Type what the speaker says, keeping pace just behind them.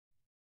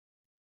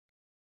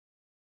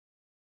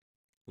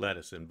Let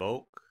us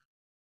invoke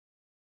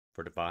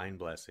for divine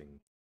blessing.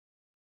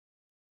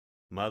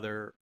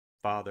 Mother,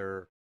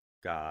 Father,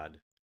 God,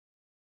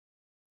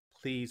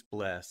 please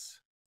bless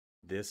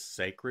this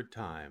sacred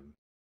time.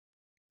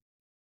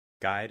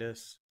 Guide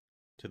us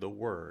to the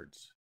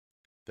words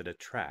that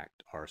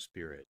attract our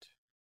spirit.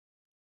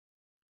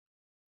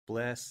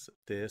 Bless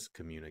this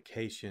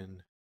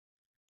communication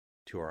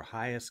to our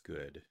highest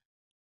good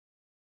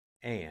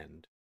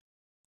and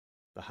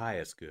the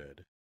highest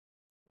good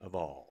of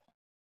all.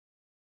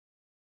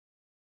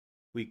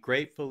 We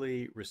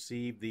gratefully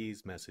receive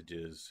these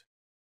messages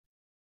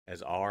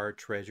as our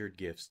treasured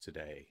gifts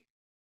today.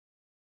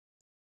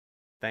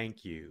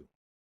 Thank you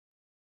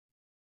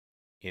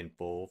in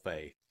full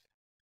faith.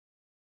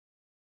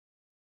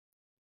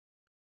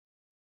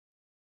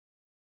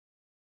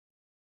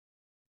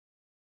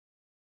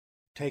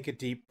 Take a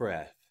deep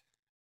breath.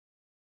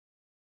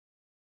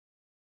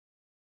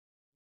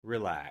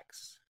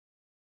 Relax.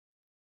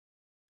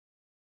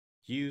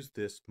 Use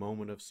this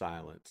moment of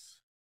silence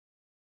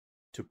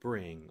to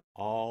bring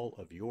all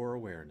of your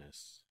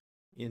awareness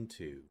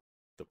into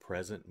the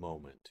present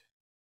moment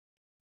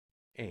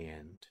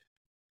and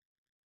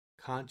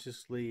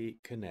consciously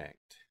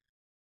connect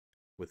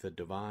with the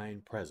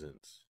divine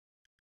presence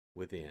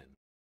within.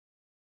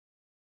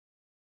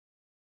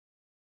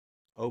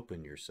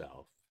 Open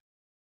yourself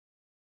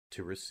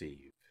to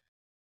receive.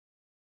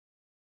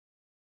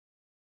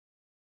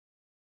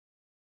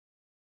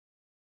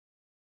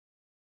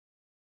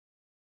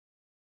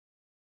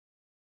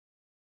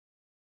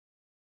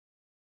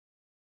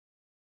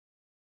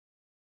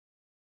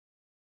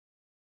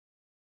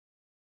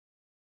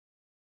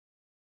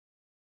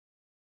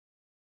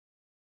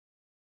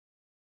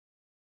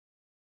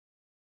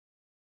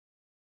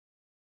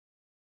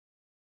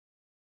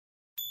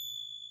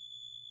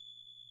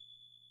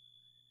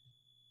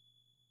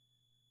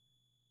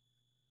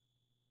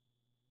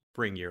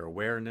 Bring your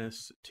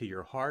awareness to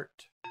your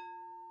heart.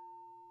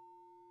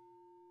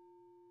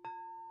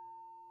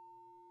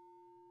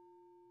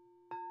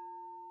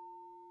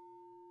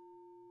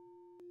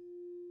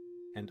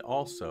 And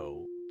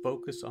also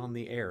focus on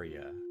the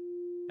area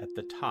at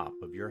the top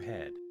of your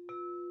head.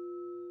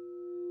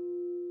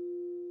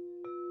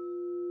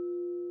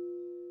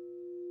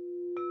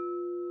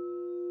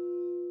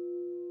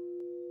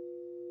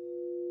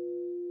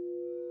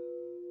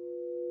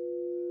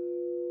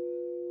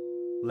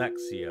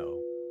 Lectio.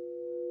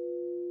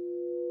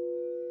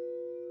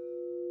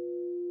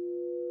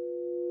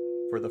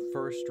 For the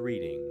first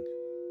reading,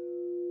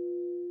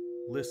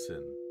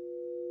 listen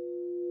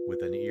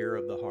with an ear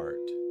of the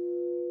heart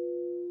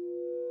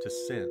to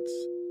sense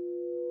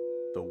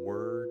the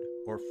word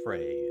or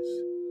phrase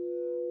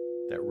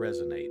that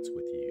resonates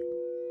with you.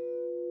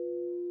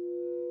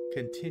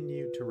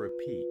 Continue to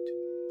repeat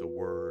the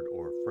word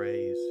or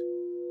phrase.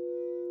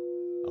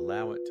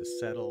 Allow it to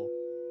settle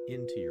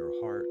into your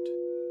heart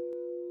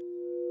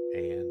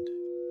and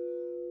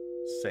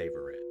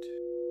savor it.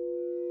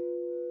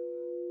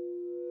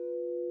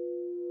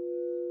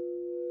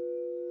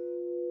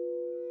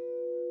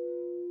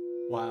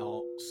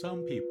 While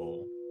some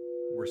people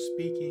were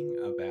speaking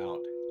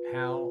about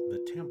how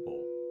the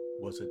temple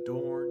was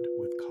adorned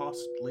with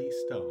costly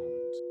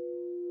stones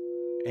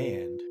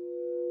and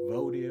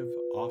votive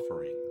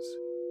offerings,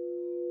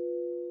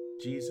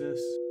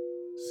 Jesus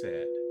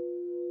said,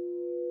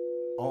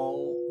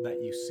 "All that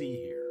you see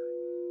here,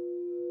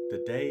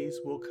 the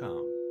days will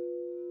come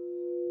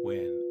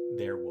when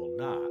there will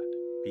not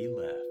be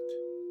left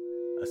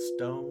a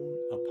stone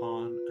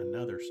upon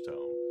another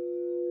stone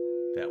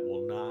that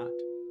will not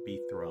be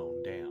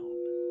thrown down."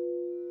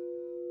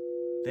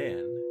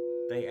 Then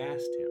they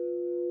asked him,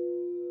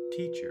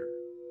 "Teacher,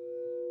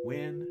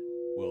 when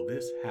will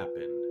this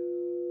happen?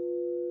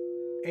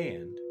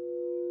 And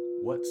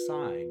what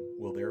sign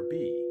will there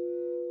be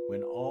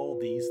when all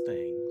these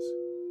things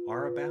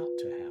are about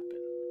to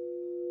happen?"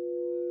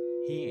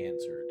 He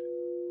answered,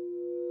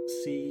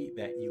 "See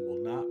that you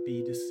will not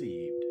be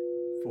deceived,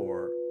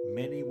 for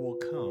many will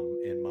come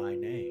in my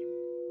name,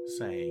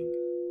 saying,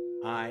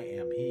 'I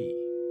am he,'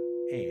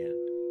 and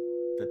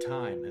 'the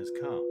time has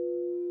come.'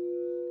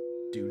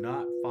 Do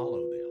not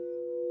follow them.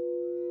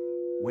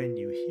 When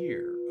you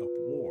hear of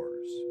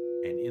wars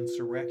and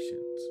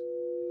insurrections,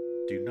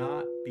 do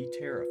not be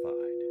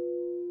terrified,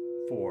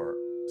 for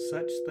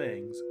such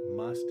things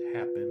must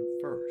happen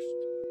first,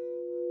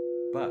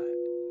 but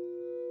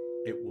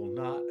it will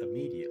not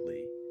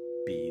immediately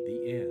be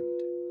the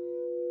end."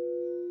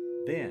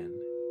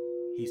 Then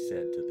he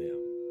said to them,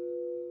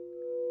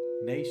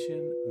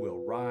 "Nation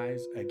will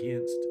rise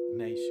against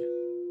nation,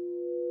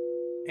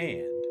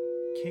 and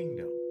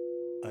kingdom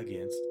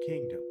against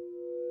kingdom.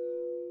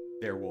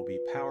 There will be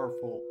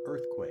powerful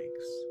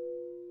earthquakes,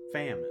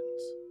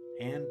 famines,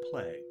 and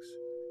plagues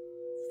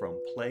from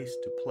place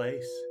to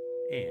place,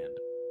 and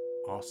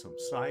awesome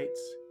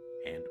sights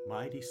and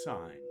mighty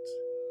signs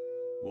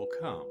will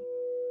come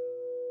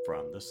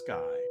from the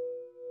sky."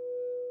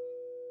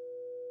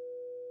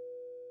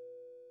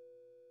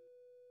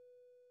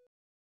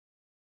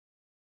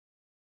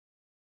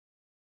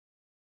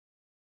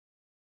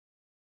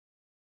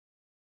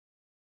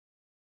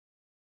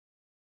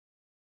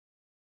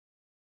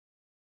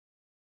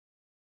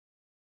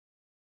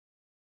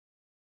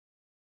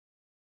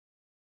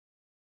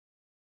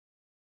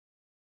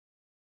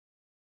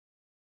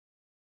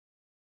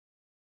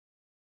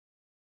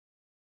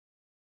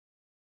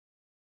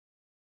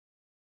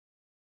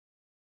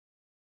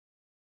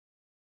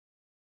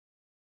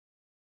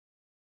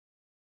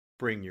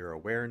 Bring your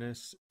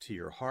awareness to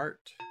your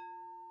heart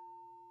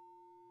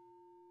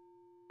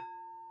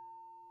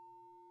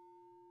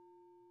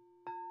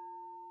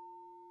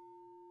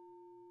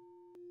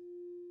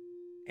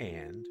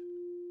and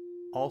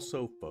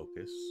also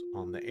focus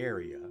on the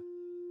area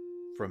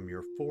from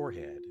your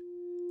forehead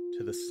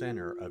to the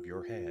center of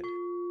your head.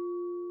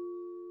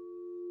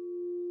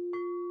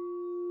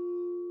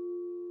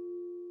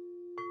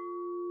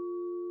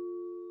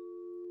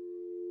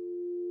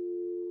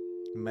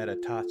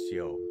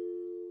 Meditatio.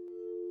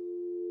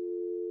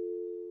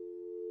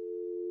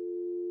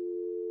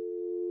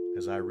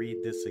 As I read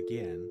this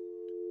again,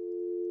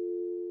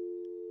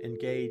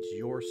 engage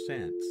your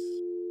sense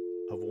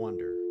of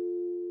wonder.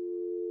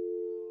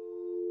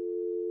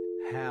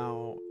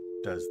 How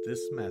does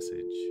this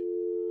message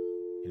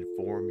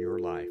inform your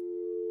life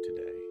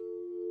today?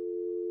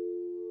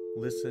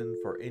 Listen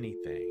for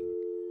anything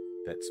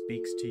that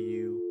speaks to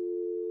you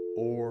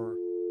or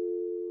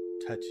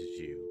touches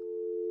you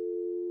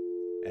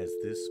as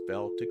this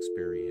felt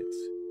experience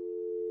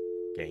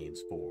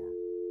gains form.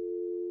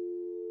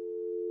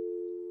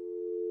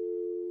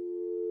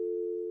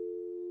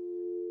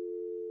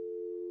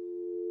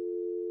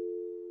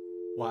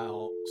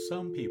 While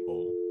some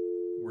people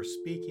were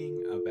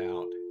speaking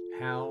about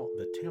how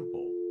the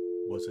temple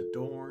was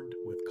adorned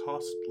with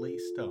costly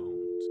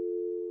stones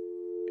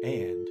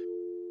and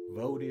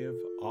votive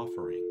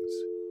offerings,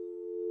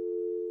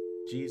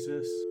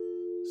 Jesus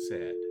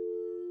said,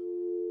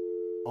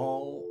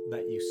 "All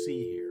that you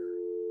see here,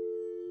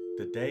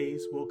 the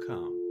days will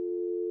come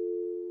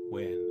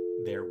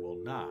when there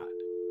will not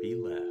be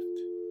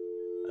left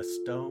a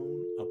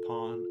stone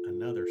upon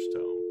another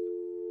stone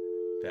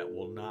that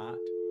will not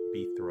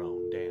be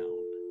thrown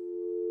down."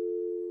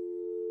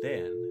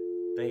 Then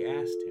they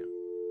asked him,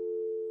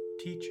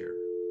 "Teacher,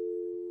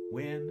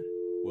 when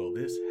will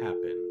this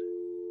happen?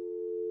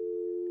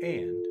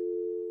 And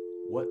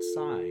what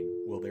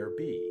sign will there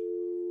be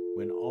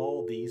when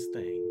all these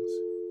things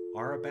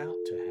are about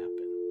to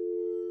happen?"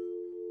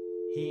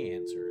 He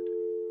answered,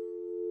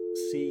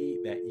 "See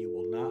that you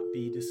will not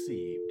be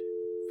deceived,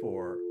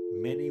 for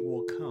many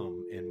will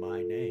come in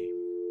my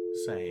name,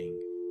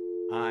 saying,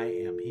 'I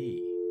am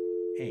he,'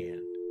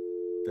 and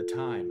 'the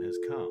time has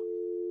come.'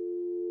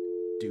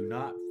 Do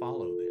not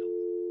follow them.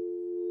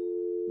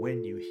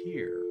 When you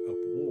hear of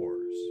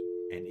wars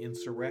and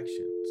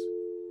insurrections,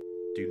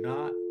 do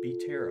not be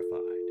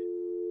terrified,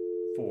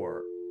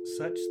 for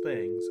such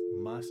things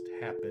must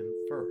happen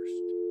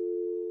first,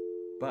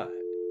 but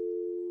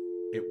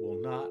it will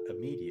not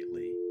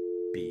immediately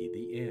be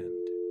the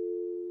end."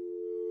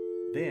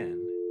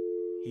 Then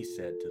he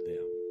said to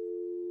them,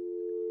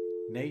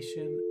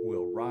 "Nation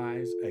will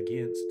rise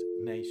against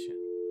nation,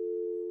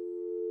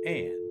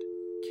 and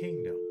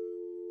kingdom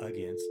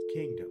against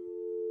kingdom.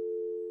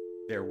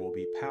 There will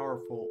be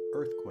powerful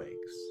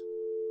earthquakes,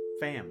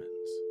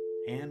 famines,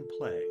 and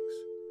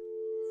plagues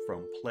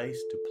from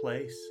place to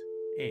place,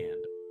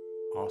 and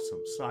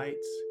awesome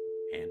sights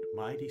and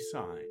mighty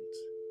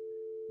signs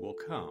will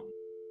come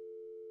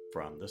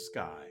from the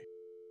sky."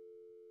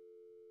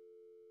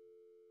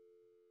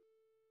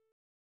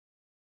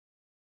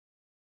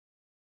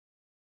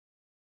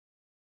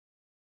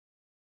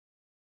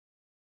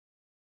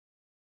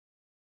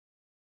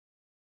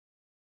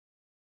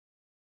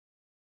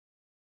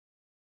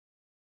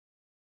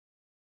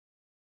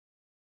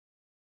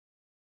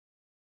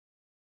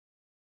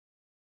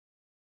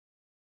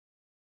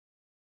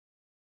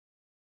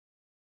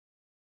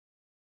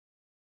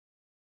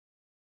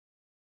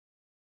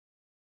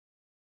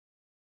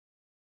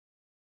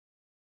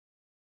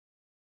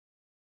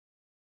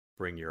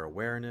 Bring your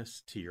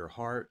awareness to your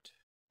heart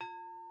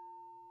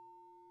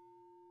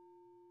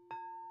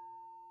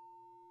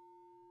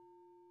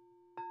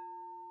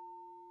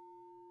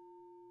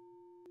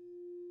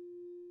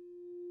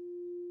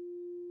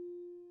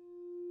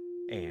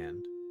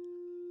and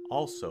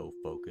also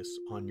focus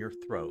on your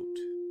throat.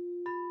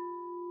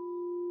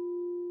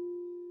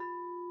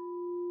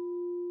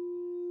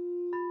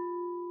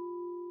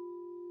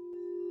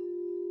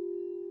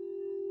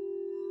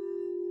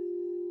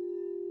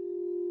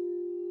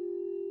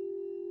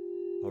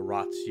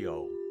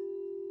 Oratio.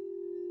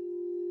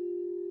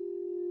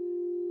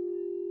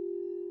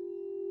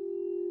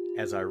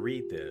 As I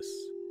read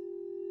this,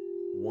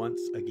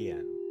 once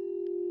again,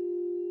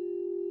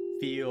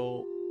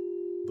 feel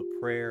the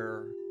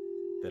prayer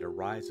that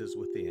arises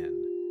within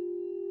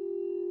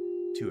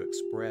to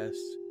express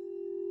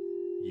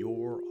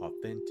your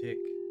authentic,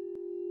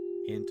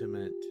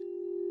 intimate,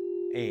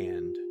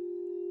 and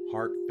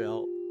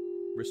heartfelt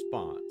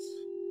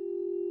response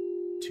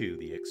to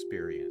the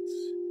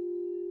experience.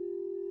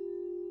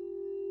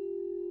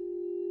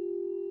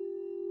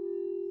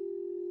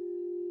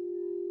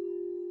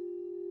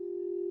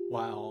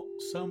 While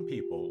some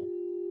people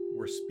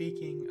were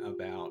speaking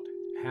about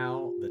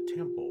how the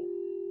temple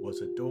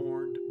was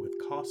adorned with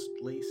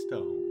costly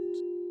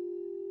stones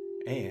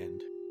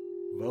and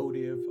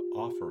votive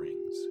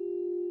offerings,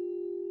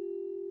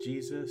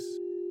 Jesus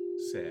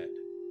said,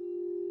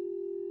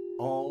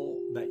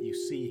 "All that you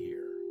see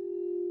here,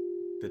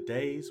 The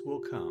days will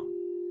come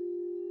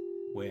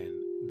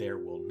when there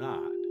will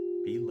not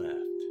be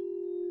left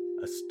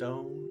a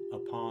stone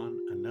upon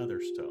another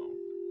stone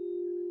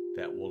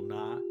that will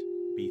not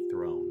be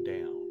thrown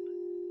down.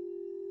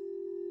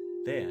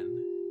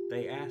 Then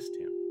they asked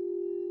him,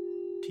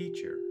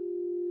 "Teacher,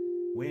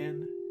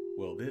 when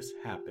will this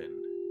happen?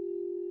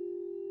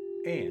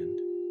 And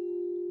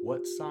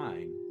what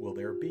sign will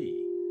there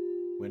be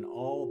when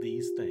all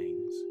these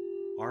things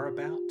are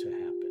about to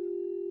happen?"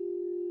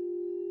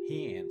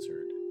 He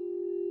answered,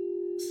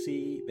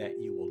 "See that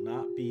you will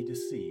not be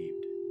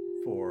deceived,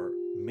 for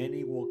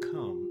many will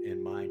come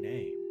in my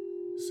name,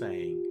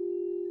 saying,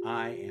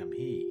 'I am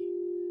he,'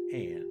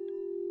 and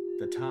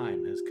 'the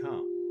time has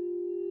come.'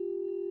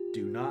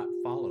 Do not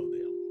follow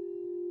them.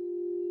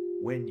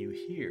 When you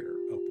hear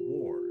of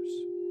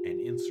wars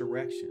and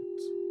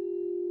insurrections,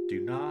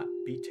 do not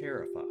be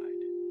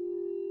terrified,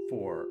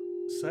 for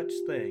such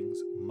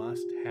things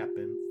must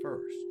happen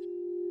first,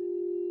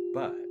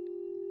 but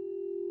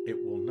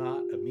it will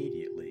not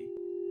immediately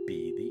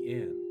be the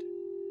end."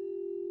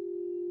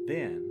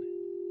 Then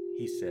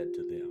he said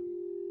to them,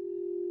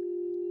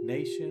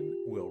 "Nation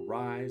will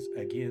rise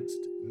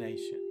against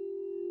nation,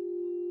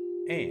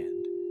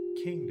 and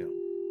kingdom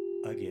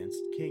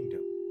against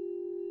kingdom.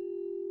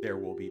 There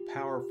will be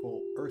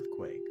powerful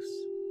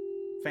earthquakes,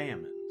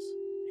 famines,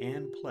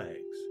 and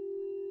plagues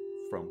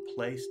from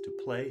place to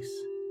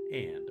place,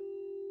 and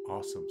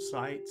awesome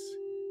sights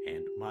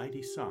and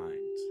mighty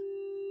signs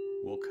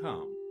will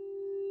come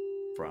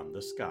from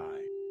the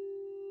sky."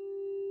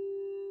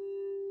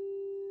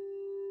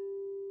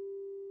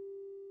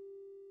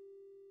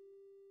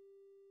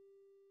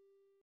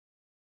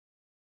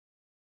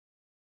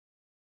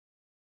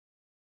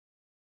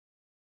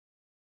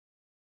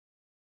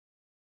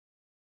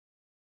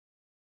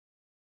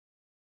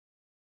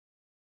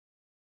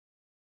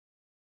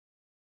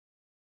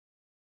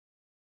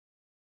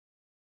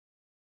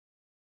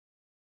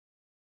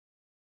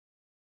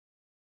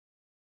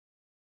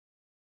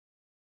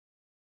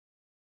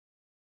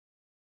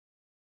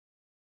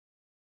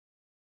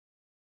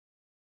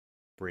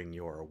 Bring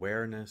your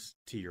awareness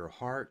to your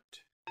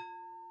heart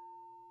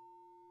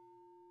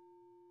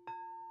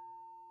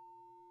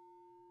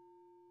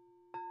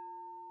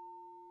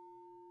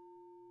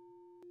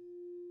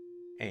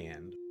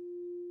and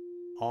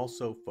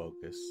also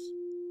focus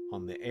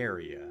on the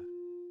area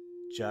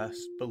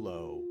just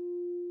below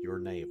your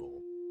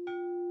navel.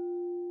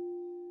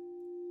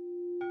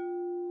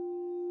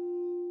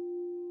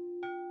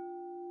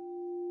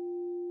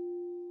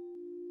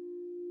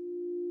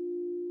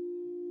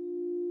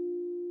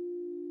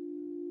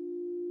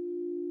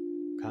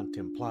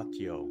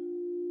 Contemplatio.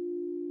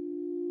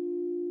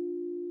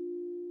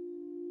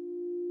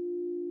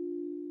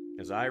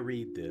 As I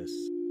read this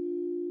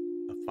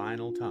a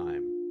final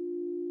time,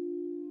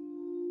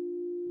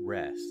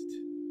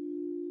 rest.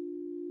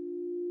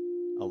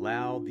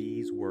 Allow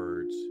these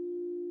words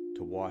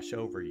to wash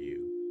over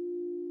you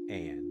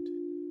and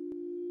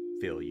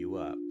fill you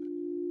up.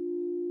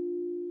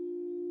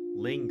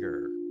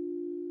 Linger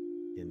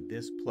in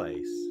this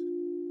place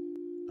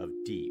of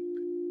deep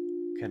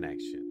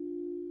connection.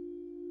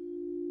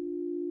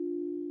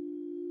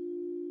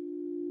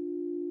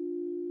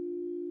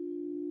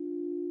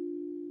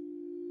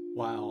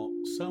 While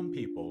some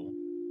people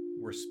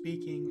were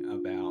speaking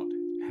about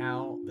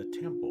how the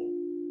temple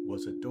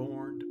was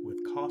adorned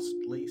with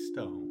costly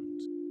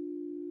stones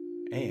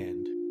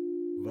and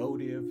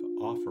votive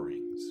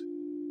offerings,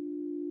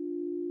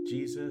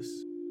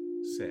 Jesus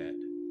said,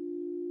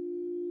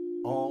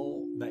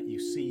 "All that you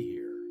see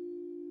here,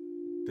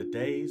 the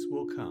days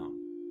will come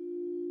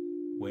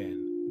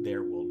when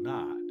there will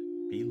not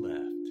be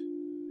left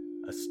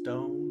a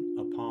stone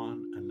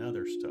upon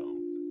another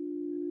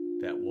stone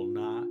that will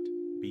not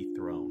be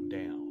thrown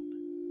down."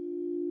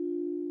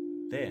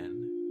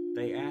 Then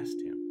they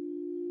asked him,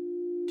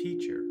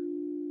 "Teacher,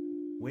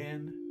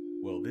 when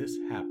will this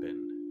happen?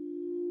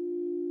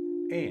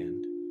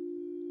 And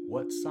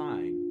what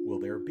sign will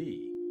there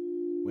be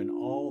when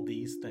all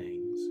these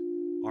things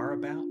are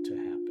about to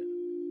happen?"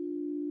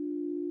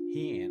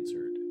 He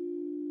answered,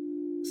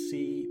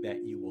 "See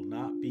that you will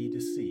not be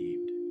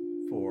deceived,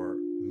 for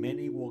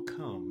many will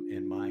come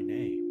in my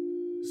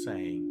name,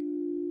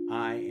 saying,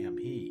 'I am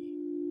he,'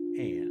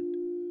 and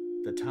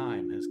 'the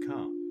time has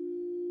come.'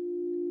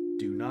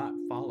 Do not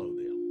follow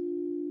them.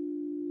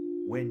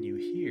 When you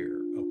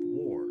hear of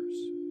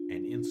wars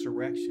and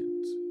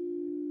insurrections,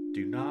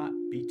 do not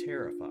be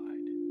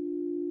terrified,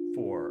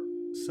 for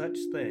such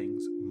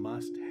things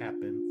must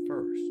happen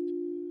first,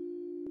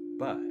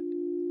 but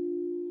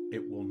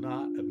it will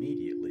not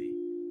immediately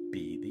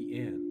be the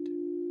end."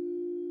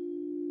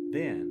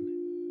 Then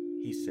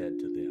he said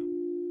to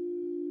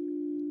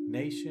them,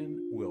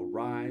 "Nation will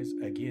rise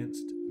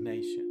against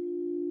nation,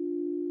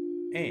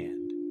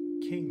 and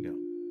kingdom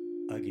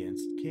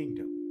against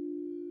kingdom.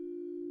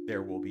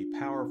 There will be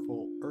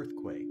powerful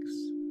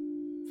earthquakes,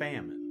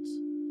 famines,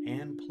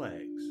 and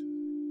plagues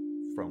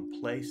from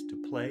place to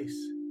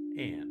place,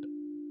 and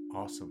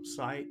awesome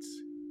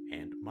sights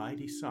and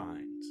mighty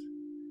signs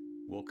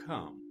will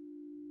come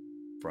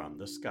from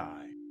the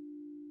sky.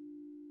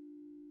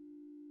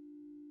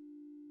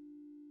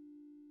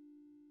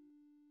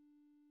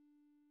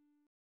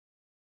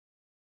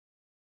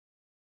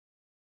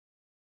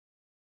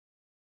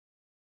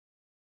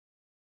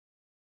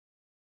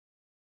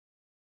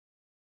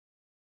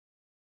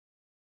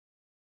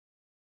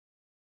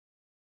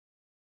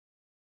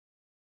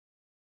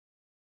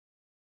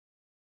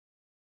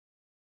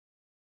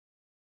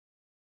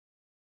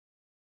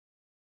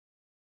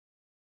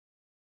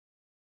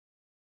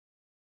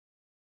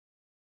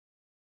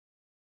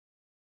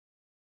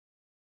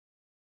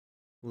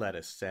 Let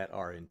us set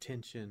our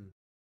intention.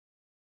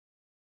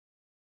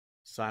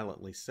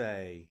 Silently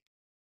say,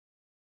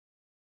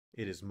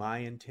 "It is my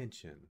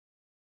intention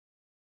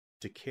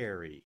to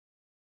carry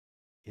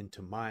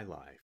into my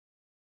life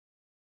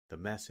the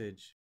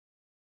message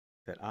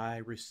that I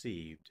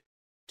received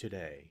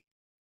today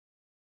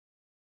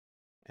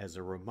as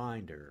a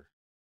reminder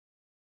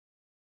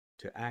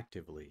to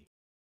actively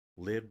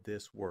live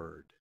this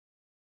word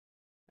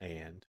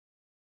and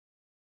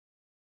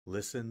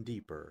listen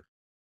deeper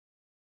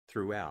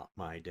throughout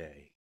my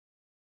day."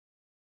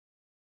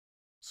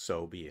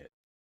 So be it.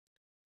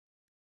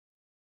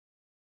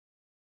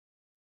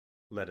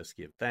 Let us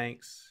give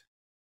thanks.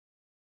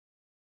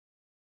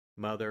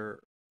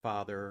 Mother,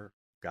 Father,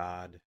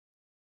 God,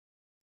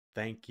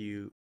 thank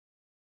you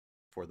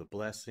for the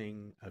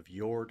blessing of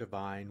your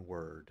divine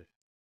word.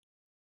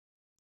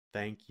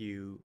 Thank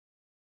you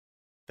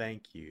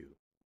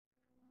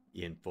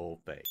in full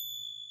faith.